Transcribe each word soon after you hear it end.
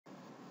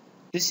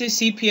This is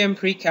CPM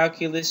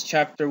Precalculus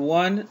Chapter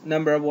 1,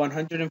 number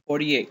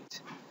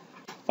 148.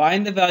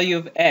 Find the value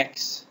of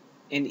x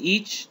in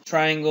each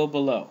triangle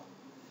below.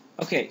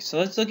 Okay, so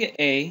let's look at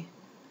A.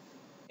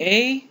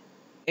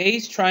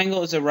 A's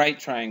triangle is a right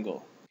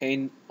triangle.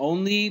 Okay,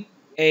 only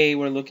A,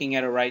 we're looking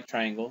at a right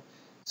triangle.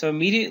 So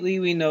immediately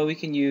we know we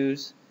can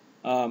use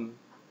SOHCAHTOA,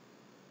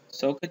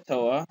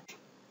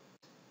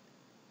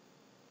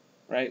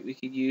 right? We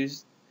could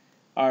use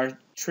our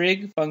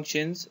trig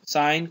functions,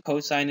 sine,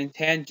 cosine, and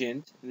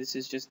tangent. And this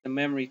is just the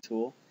memory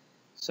tool.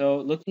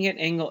 So looking at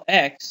angle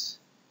x,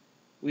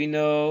 we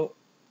know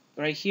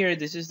right here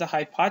this is the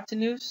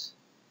hypotenuse,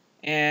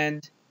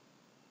 and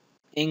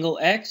angle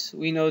x,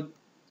 we know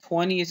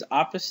 20 is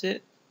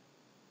opposite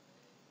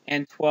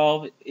and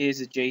 12 is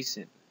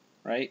adjacent,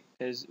 right?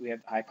 Because we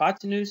have the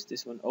hypotenuse,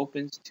 this one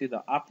opens to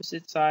the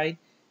opposite side,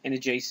 and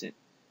adjacent.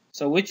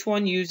 So which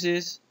one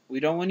uses, we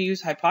don't want to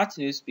use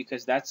hypotenuse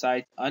because that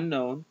side's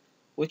unknown.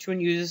 Which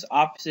one uses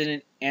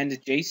opposite and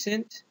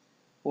adjacent?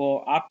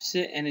 Well,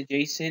 opposite and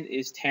adjacent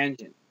is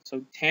tangent.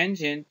 So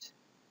tangent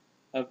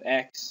of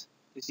x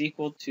is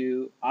equal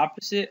to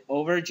opposite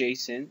over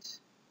adjacent,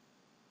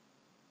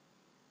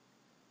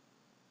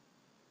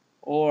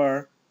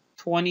 or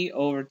 20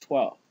 over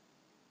 12.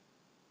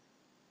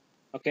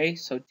 Okay,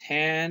 so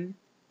tan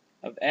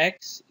of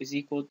x is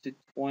equal to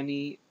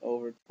 20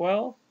 over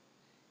 12.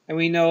 And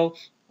we know,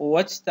 well,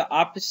 what's the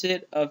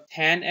opposite of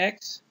tan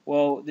x?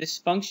 Well, this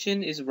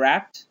function is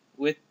wrapped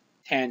with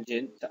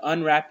tangent. To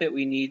unwrap it,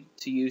 we need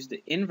to use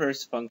the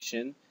inverse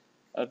function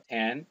of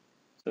tan.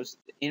 So it's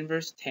the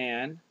inverse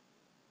tan.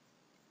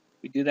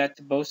 We do that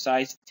to both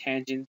sides.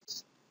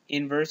 Tangents,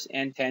 inverse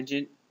and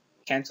tangent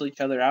cancel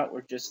each other out.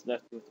 We're just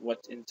left with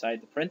what's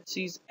inside the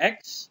parentheses,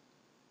 x.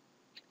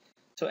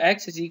 So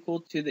x is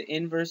equal to the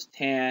inverse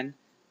tan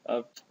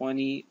of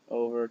 20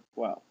 over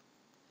 12.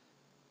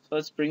 So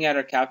let's bring out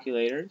our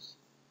calculators,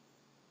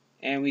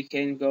 and we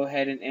can go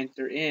ahead and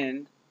enter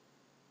in.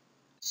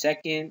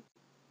 Second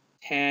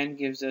tan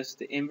gives us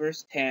the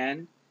inverse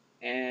tan,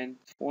 and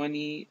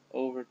 20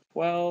 over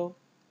 12.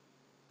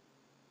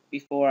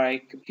 Before I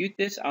compute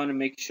this, I want to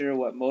make sure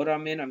what mode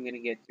I'm in. I'm going to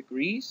get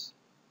degrees.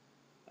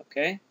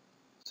 Okay,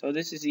 so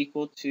this is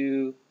equal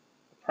to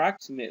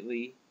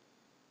approximately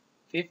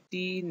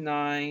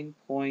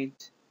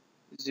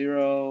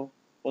 59.0,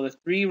 well, the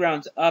 3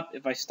 rounds up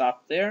if I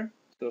stop there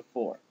to a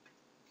 4.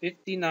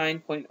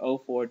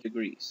 59.04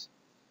 degrees.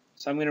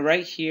 So I'm going to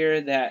write here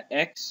that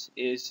x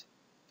is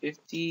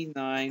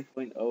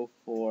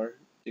 59.04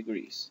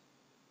 degrees.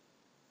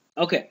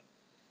 Okay,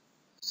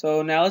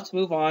 so now let's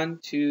move on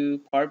to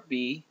part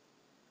B.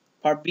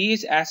 Part B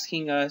is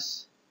asking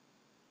us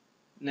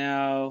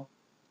now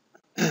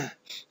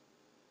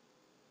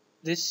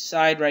this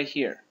side right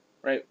here,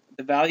 right?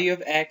 The value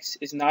of x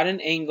is not an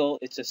angle,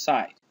 it's a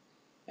side.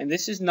 And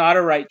this is not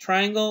a right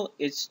triangle,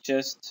 it's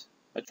just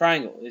a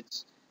triangle.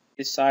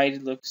 This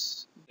side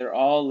looks, they're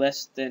all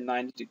less than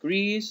 90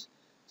 degrees.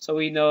 So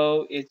we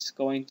know it's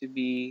going to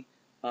be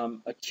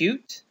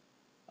acute.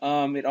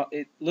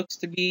 It looks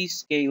to be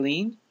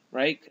scalene,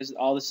 right? Because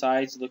all the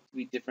sides look to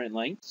be different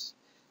lengths.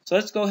 So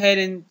let's go ahead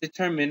and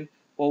determine,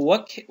 well,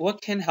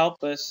 what can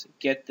help us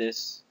get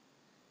this?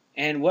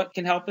 And what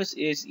can help us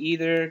is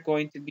either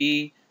going to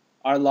be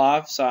our law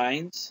of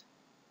sines.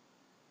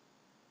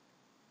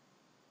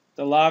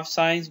 The law of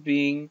sines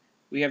being,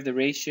 we have the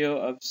ratio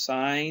of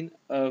sine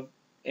of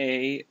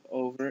A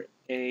over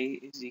A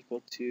is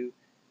equal to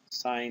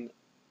sine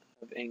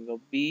of angle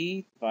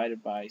B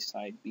divided by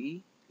side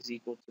B is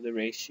equal to the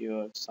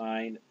ratio of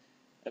sine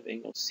of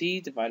angle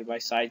C divided by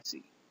side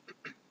C.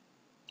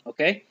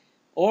 Okay?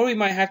 Or we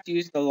might have to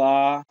use the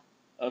law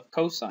of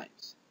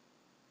cosines.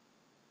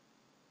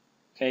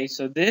 Okay,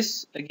 so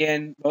this,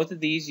 again, both of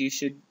these you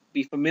should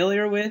be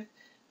familiar with.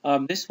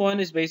 This one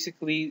is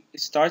basically,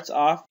 it starts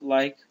off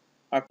like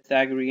our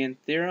Pythagorean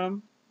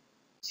theorem.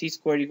 C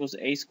squared equals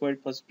A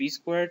squared plus B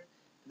squared.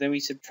 Then we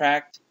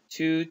subtract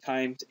 2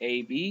 times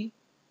AB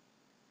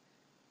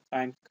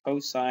times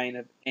cosine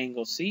of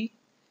angle C.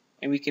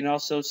 And we can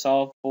also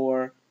solve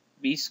for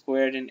B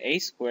squared and A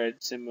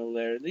squared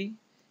similarly.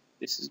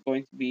 This is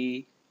going to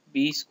be,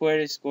 B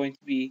squared is going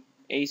to be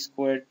A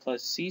squared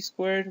plus C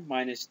squared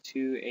minus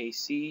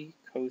 2AC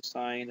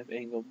cosine of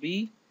angle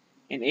B.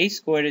 And A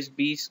squared is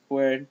B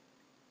squared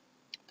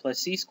plus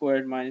C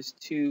squared minus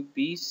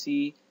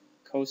 2BC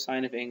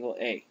cosine of angle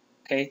A.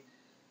 Okay,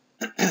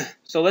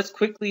 so let's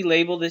quickly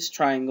label this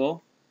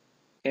triangle.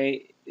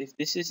 Okay, if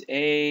this is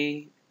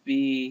A,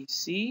 B,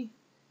 C,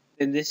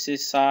 then this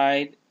is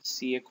side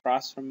C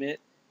across from it,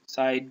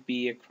 side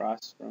B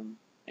across from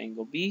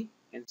angle B,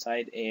 and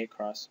side A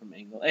across from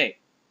angle A.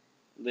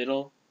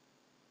 Little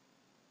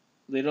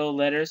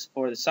letters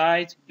for the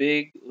sides,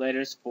 big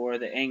letters for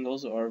the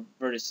angles or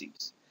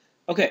vertices.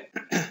 Okay,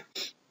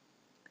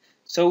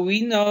 so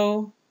we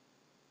know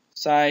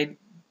side,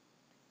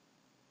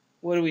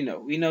 what do we know?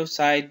 We know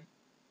side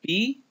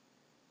B,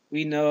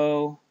 we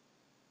know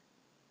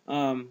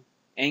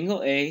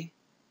angle A,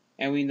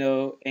 and we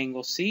know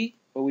angle C,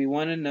 but we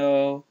want to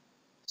know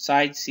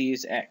side C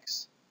is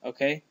X.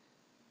 Okay,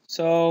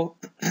 So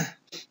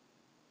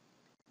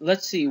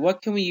let's see,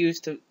 what can we use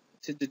to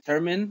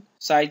determine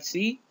side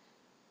C?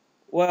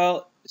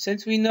 Well,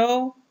 since we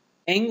know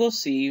angle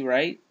C,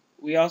 right,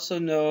 we also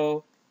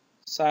know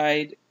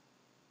side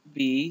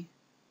B,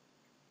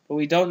 but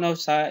we don't know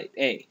side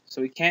A,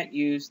 so we can't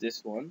use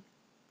this one.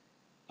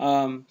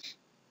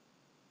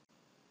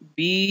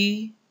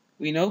 B,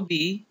 we know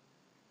B,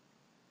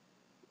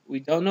 we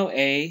don't know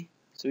A,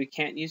 so we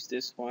can't use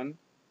this one.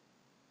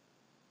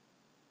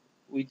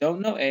 We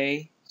don't know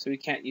A, so we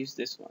can't use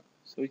this one.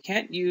 So we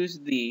can't use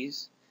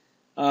these.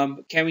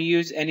 Can we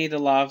use any of the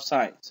law of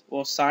sines?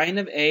 Well, sine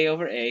of A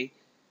over A.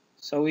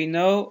 So we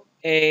know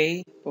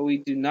A, but we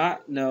do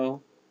not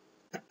know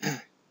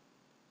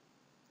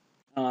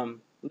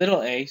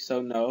little a,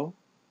 so no.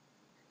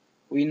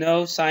 We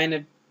know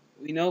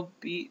we know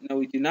B, no,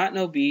 we do not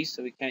know B,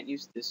 so we can't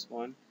use this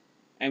one.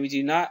 And we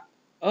do not,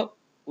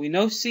 we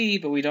know C,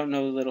 but we don't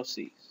know little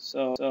c.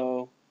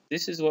 So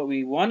this is what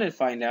we want to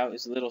find out,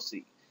 is little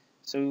c.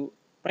 So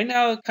right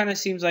now it kind of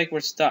seems like we're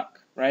stuck,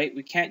 right?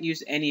 We can't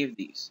use any of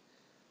these.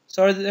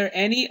 So is there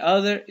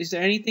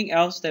anything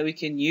else that we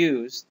can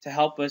use to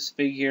help us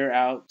figure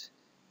out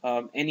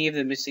any of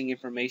the missing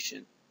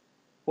information?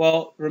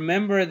 Well,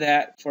 remember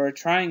that for a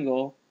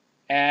triangle,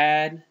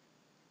 add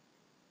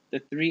the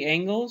three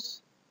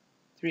angles,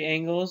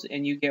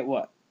 and you get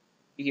what?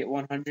 You get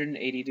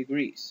 180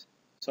 degrees.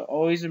 So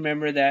always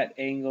remember that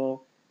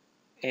angle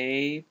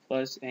A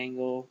plus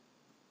angle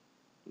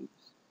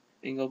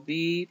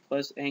B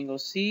plus angle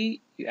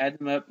C, you add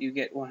them up, you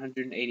get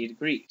 180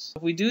 degrees.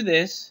 If we do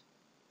this,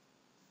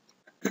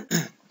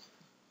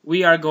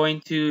 we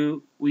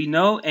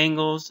know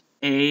angles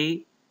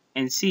A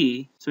and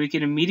C, so we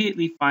can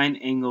immediately find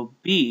angle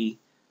B,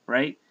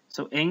 right?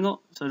 So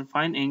to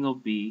find angle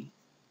B,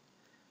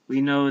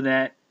 we know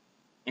that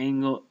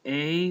angle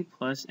A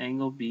plus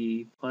angle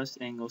B plus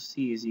angle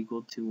C is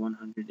equal to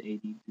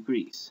 180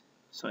 degrees.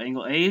 So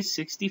angle A is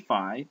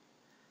 65,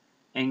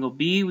 angle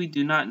B we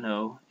do not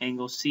know,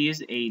 angle C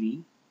is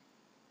 80,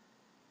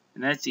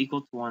 and that's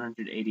equal to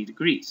 180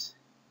 degrees.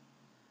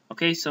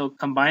 Okay, so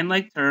combine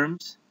like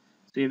terms.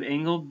 So we have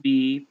angle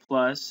B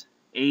plus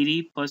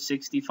 80 plus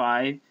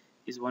 65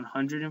 is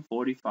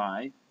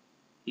 145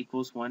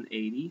 equals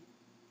 180.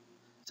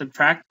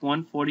 Subtract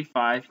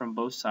 145 from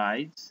both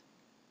sides.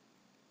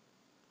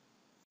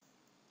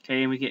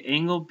 Okay, and we get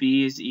angle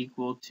B is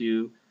equal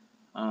to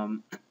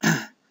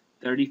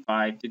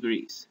 35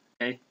 degrees.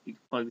 Okay, you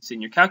can plug this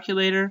in your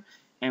calculator,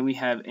 and we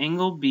have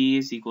angle B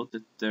is equal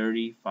to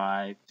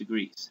 35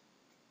 degrees.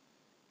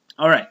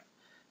 All right,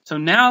 so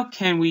now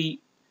can we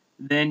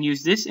then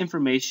use this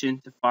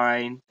information to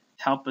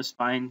help us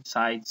find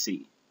side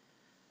C?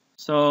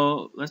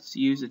 So let's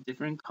use a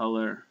different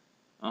color.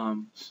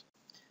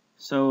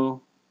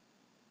 So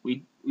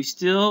we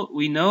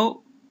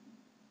know,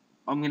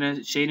 I'm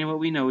gonna shade in what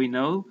we know. We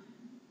know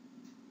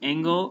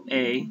angle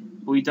A,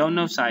 but we don't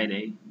know side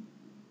A.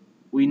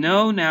 We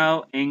know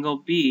now angle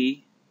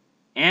B,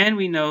 and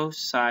we know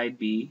side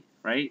B,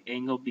 right?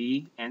 Angle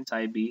B and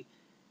side B.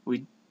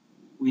 We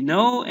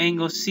know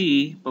angle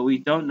C, but we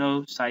don't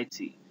know side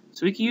C.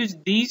 So we can use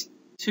these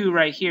two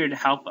right here to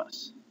help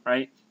us,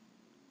 right?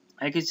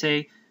 I could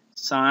say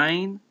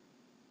sine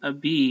of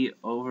B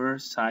over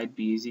side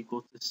B is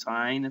equal to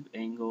sine of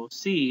angle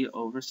C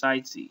over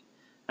side C.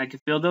 I can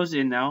fill those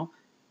in now.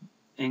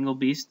 Angle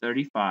B is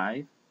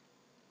 35.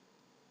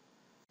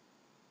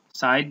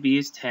 Side B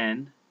is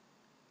 10.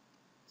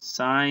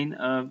 Sine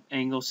of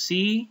angle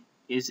C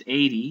is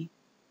 80.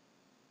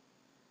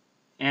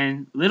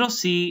 And little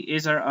c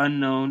is our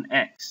unknown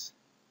x.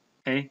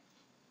 Okay.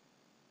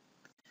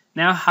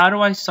 Now, how do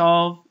I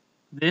solve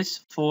this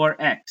for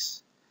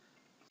x?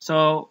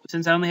 So,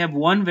 since I only have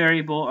one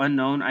variable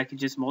unknown, I could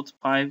just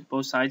multiply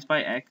both sides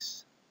by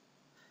x.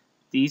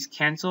 These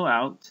cancel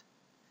out.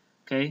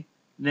 Okay.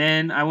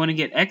 Then I want to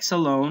get x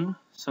alone.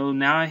 So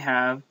now I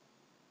have,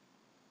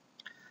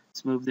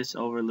 let's move this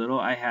over a little.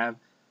 I have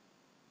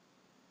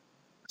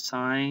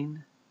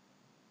sine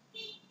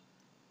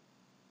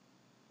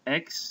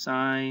x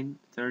sine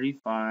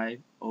 35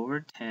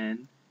 over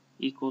 10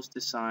 equals to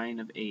sine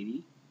of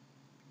 80.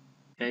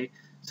 Okay,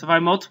 so if I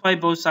multiply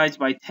both sides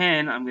by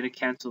 10, I'm going to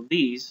cancel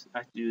these. I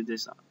have to do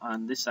this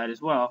on this side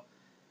as well.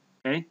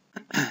 Okay,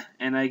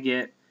 and I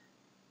get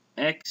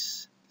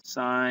x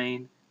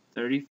sine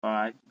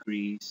 35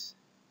 degrees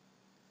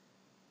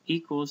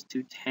equals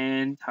to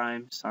 10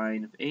 times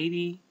sine of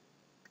 80,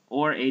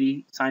 or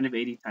 80 sine of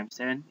 80 times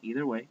 10,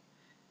 either way.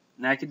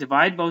 And I can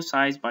divide both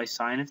sides by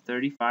sine of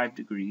 35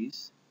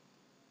 degrees.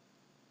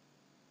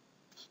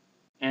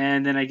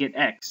 And then I get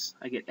x.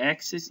 I get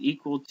x is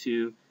equal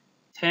to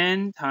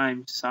 10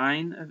 times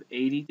sine of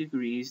 80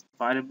 degrees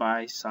divided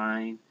by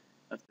sine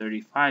of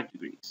 35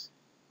 degrees.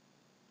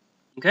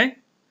 Okay?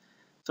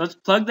 So let's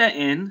plug that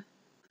in.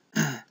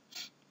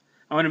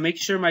 I want to make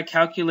sure my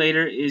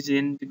calculator is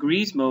in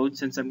degrees mode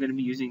since I'm going to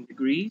be using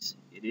degrees.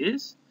 It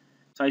is.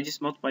 So I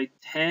just multiply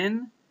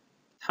 10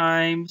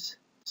 times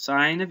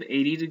sine of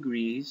 80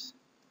 degrees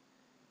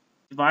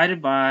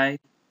divided by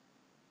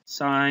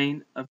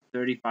sine of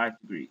 35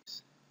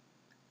 degrees.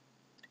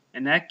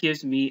 and that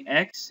gives me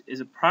x is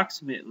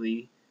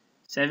approximately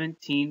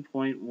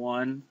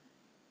 17.1,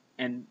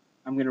 and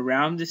I'm going to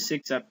round the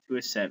 6 up to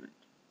a 7.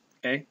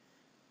 Okay,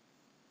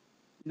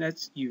 and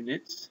that's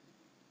units.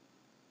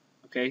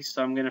 Okay,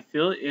 so I'm going to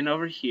fill it in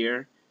over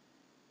here,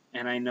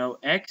 and I know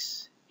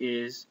x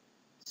is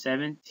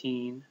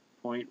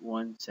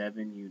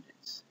 17.17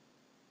 units.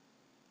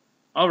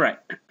 All right,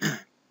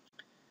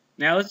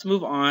 now let's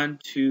move on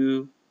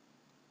to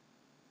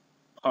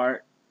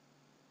part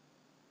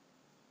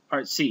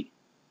C.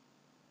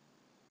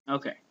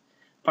 Okay,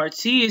 part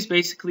C is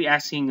basically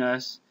asking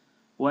us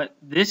what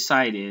this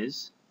side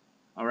is,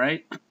 all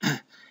right?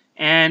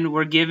 And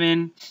we're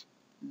given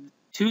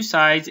 2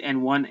 sides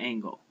and 1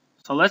 angle.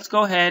 So let's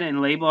go ahead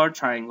and label our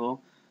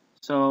triangle.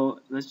 So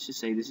let's just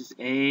say this is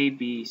A,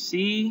 B,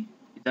 C.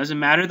 It doesn't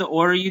matter the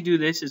order you do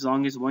this, as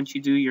long as once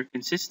you do, you're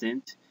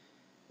consistent.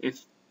 If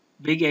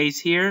big A is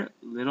here,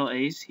 little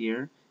a is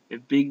here.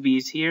 If big B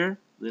is here,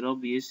 little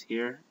b is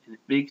here. And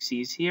if big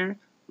C is here,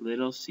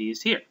 little c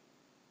is here.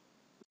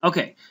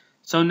 Okay,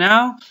 so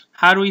now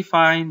how do we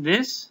find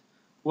this?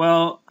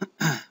 Well,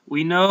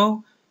 we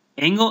know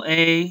angle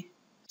A,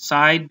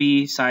 side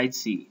B, side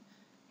C.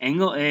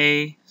 Angle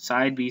A,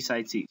 side B,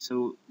 side C.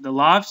 So the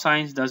law of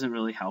sines doesn't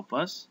really help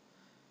us,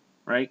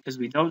 right? Because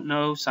we don't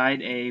know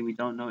side A, we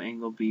don't know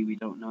angle B, we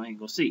don't know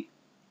angle C.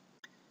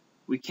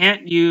 We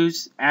can't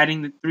use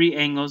adding the 3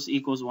 angles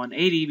equals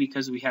 180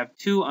 because we have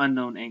 2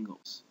 unknown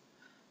angles.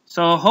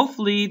 So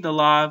hopefully the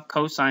law of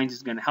cosines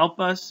is going to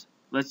help us.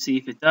 Let's see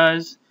if it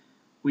does.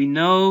 We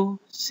know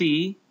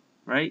C,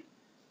 right?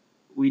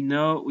 We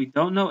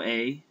don't know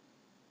A,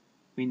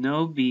 we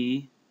know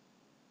B,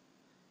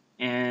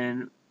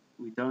 and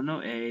we don't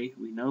know A,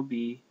 we know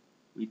B,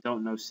 we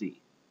don't know C.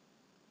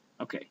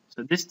 Okay,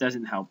 so this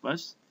doesn't help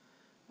us.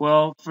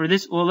 Well, for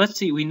this, let's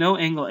see. We know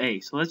angle A,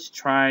 so let's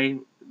try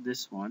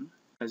this one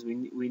because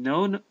we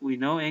know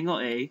angle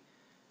A,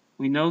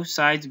 we know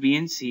sides B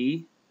and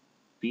C,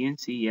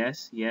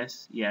 yes,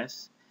 yes,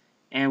 yes,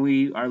 and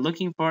we are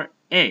looking for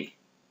A.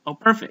 Oh,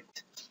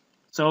 perfect.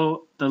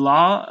 So the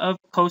law of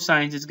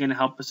cosines is going to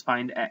help us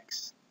find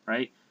x,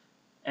 right?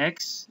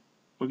 X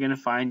we're going to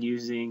find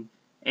using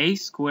a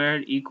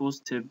squared equals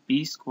to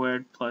b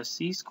squared plus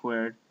c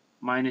squared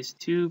minus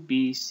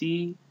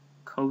 2bc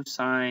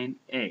cosine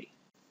a.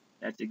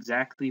 That's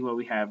exactly what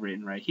we have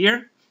written right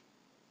here.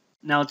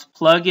 Now let's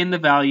plug in the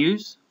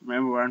values.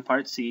 Remember, we're on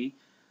part C.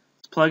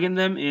 Let's plug in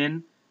them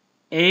in.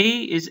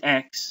 A is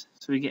x,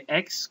 so we get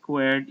x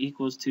squared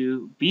equals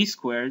to b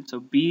squared, so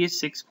b is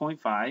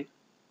 6.5.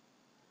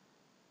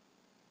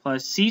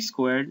 Plus c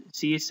squared,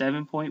 c is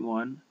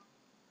 7.1,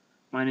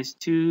 minus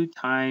 2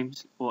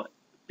 times, well,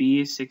 b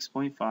is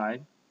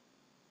 6.5,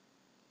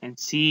 and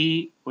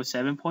c was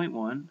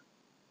 7.1,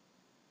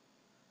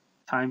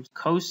 times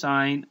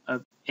cosine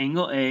of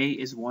angle A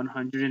is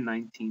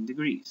 119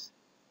 degrees.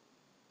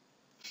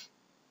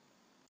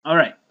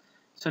 Alright,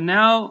 so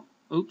now,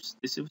 oops,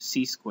 this is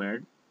c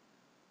squared.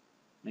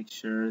 Make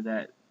sure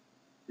that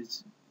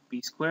it's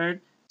b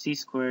squared, c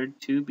squared,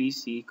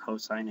 2bc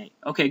cosine A.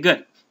 Okay,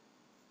 good.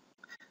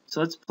 So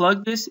let's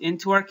plug this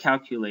into our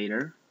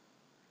calculator.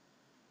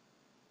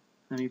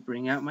 Let me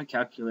bring out my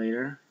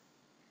calculator.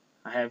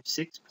 I have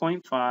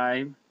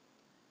 6.5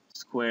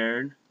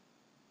 squared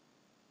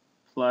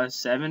plus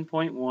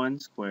 7.1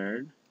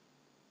 squared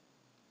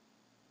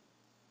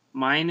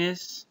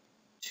minus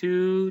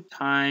 2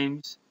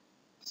 times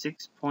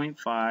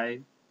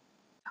 6.5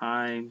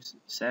 times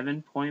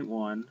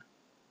 7.1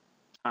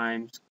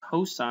 times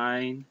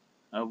cosine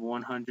of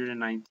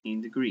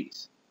 119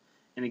 degrees.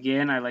 And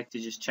again, I like to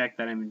just check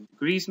that I'm in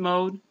degrees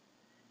mode.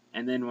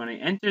 And then when I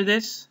enter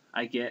this,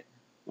 I get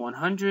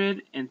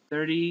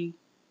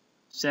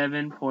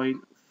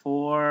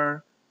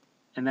 137.4,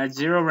 and that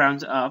 0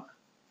 rounds up,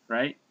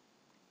 right?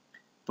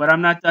 But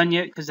I'm not done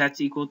yet because that's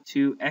equal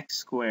to x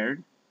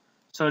squared.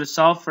 So to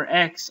solve for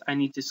x, I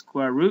need to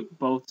square root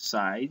both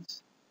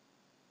sides.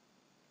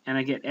 And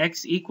I get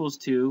x equals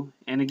to,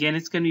 and again,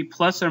 it's going to be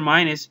plus or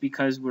minus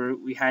because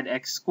we had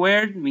x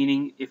squared,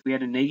 meaning if we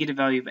had a negative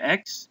value of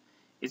x,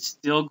 it's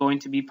still going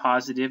to be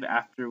positive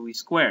after we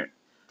square it.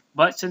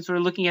 But since we're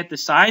looking at the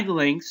side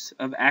lengths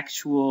of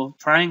actual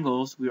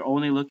triangles, we're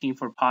only looking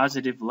for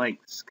positive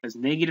lengths because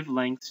negative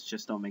lengths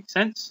just don't make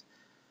sense.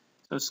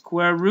 So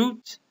square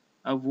root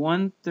of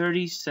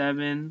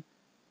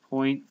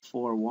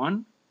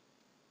 137.41,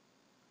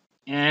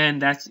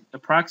 and that's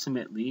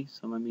approximately,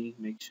 so let me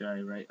make sure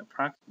I write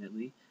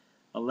approximately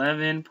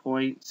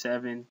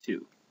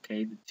 11.72.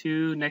 Okay, the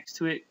 2 next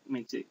to it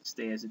makes it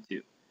stay as a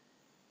 2.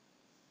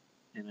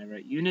 And I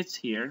write units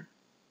here.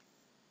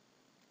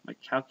 My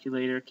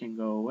calculator can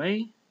go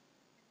away.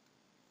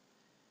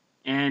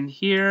 And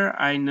here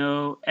I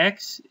know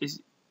x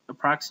is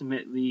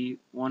approximately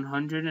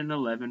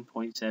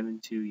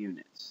 111.72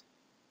 units.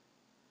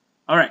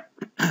 Alright,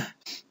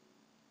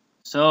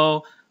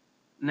 so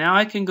now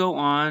I can go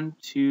on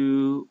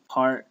to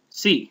part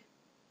C.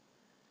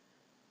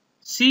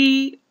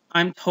 C,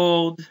 I'm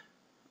told,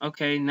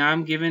 okay, now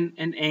I'm given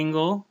an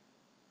angle,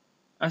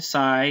 a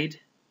side.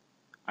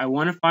 I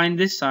want to find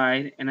this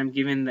side, and I'm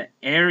given the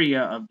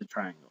area of the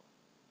triangle.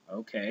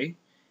 Okay.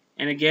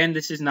 And again,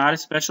 this is not a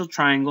special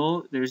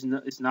triangle.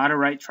 It's not a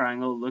right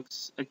triangle. It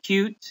looks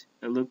acute.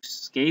 It looks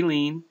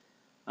scalene,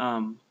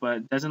 but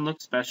it doesn't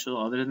look special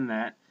other than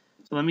that.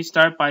 So let me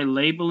start by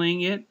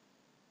labeling it.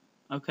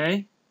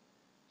 Okay.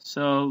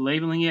 So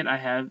labeling it, I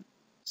have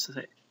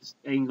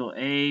angle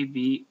A,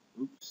 B,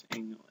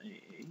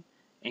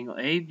 angle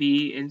A,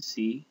 B, and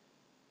C.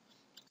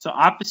 So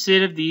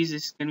opposite of these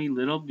is going to be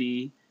little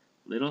b,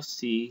 little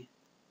c,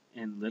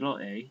 and little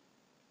a.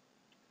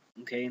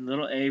 Okay, and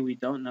little a we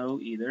don't know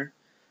either.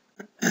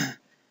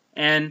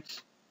 And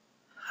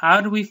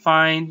how do we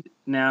find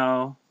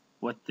now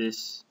what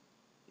this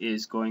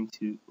is going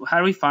to, how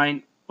do we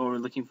find what we're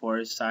looking for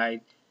is side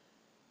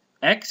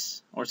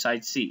X or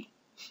side C?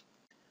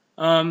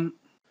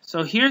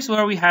 So here's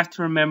where we have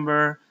to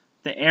remember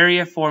the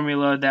area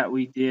formula that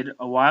we did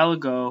a while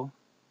ago.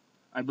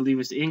 I believe it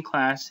was in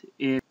class.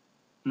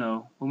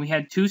 When we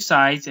had two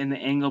sides and the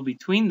angle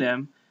between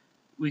them,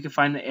 we could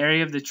find the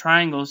area of the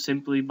triangle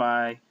simply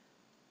by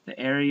the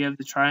area of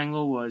the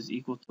triangle was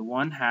equal to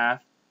 1/2.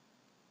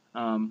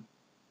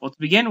 Well, to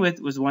begin with,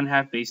 it was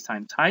 1/2 base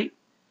times height,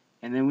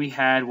 and then we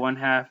had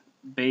 1/2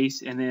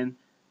 base, and then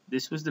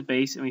this was the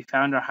base, and we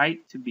found our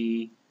height to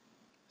be.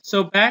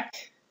 So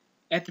back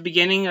at the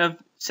beginning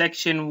of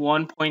section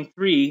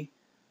 1.3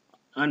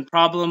 on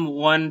problem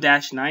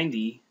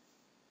 1-90,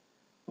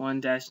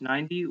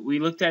 we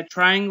looked at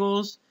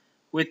triangles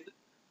with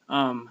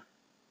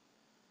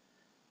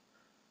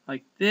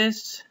like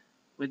this,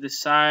 with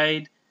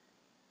sides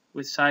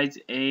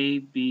A,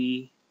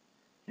 B,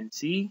 and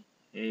C,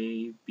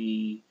 A,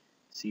 B,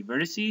 C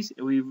vertices.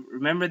 And we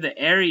remember the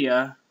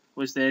area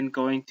was then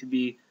going to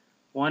be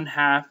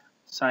 1/2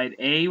 side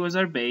A was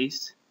our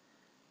base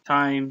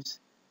times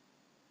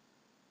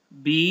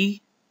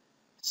B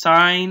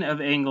sine of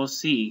angle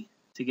C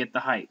to get the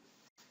height.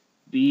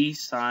 B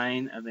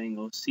sine of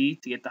angle C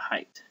to get the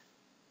height.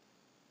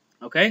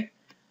 Okay?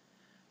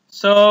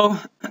 So,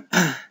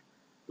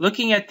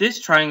 looking at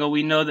this triangle,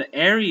 we know the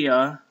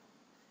area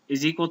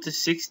is equal to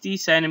 60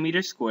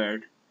 centimeters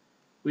squared.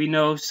 We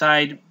know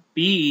side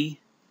B,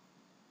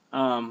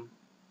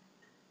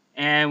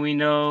 and we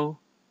know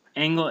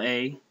angle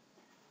A.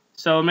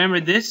 So remember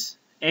this,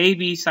 A,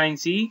 B, sine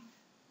C,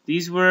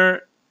 these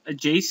were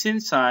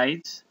adjacent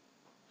sides.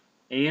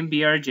 A and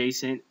B are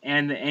adjacent,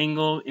 and the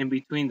angle in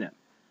between them.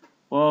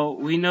 Well,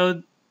 we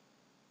know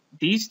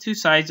these two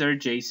sides are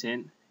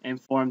adjacent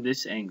and form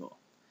this angle.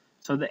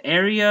 So the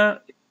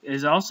area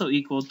is also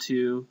equal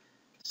to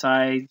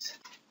sides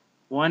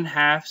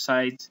 1/2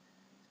 sides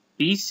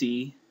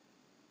BC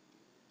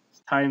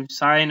times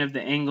sine of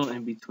the angle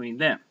in between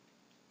them.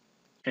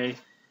 Okay,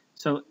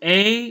 so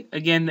A,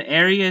 again, the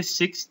area is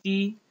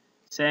 60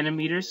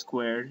 centimeters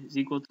squared is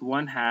equal to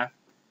 1/2.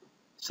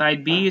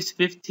 Side B is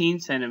 15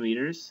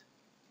 centimeters.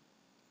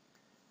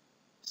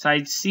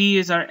 Side C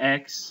is our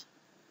X,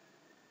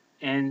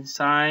 and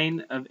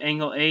sine of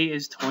angle A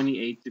is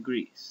 28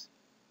 degrees.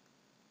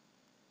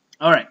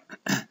 Alright,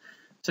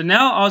 so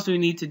now all we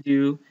need to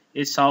do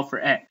is solve for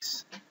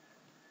X.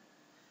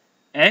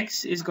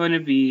 X is going to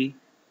be,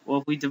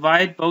 well, if we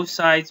divide both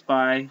sides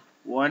by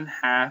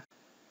 1/2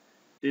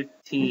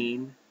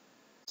 15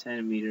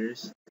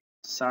 centimeters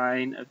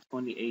sine of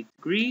 28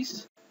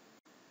 degrees,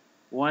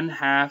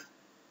 1/2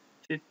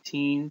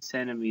 15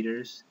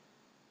 centimeters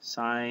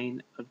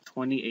sine of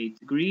 28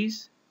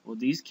 degrees. Well,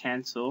 these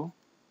cancel,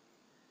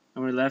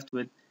 and we're left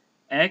with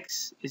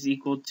X is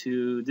equal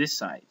to this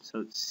side.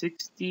 So it's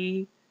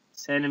 60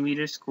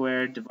 centimeters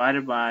squared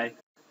divided by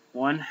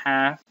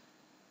 1/2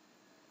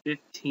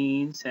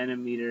 15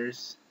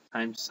 centimeters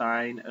times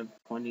sine of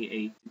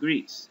 28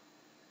 degrees.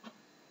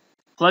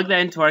 Plug that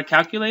into our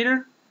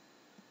calculator.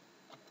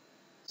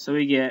 So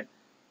we get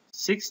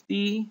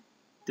 60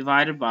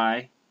 divided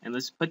by, and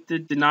let's put the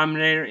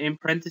denominator in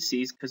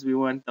parentheses because we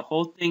want the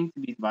whole thing to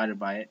be divided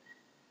by it.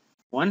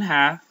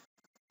 1/2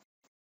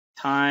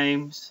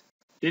 times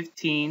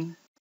 15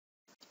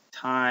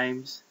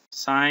 times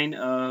sine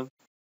of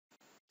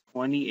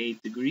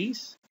 28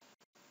 degrees.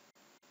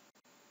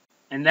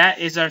 And that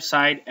is our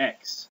side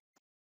X.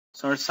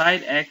 So our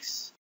side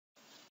X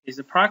is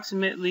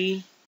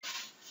approximately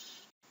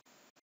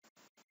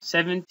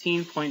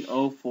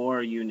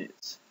 17.04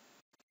 units.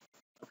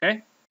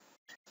 Okay?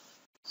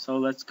 So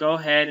let's go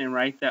ahead and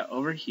write that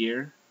over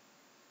here.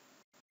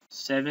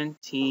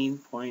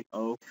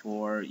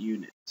 17.04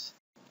 units.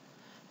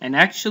 And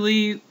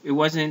actually, it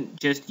wasn't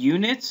just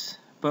units,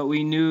 but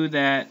we knew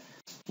that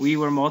we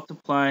were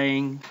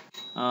multiplying.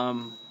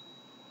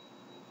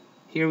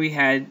 Here we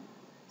had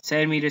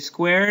centimeters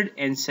squared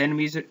and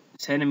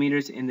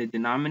centimeters in the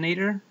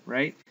denominator,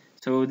 right?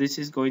 So this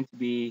is going to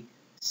be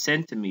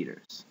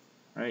centimeters,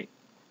 right?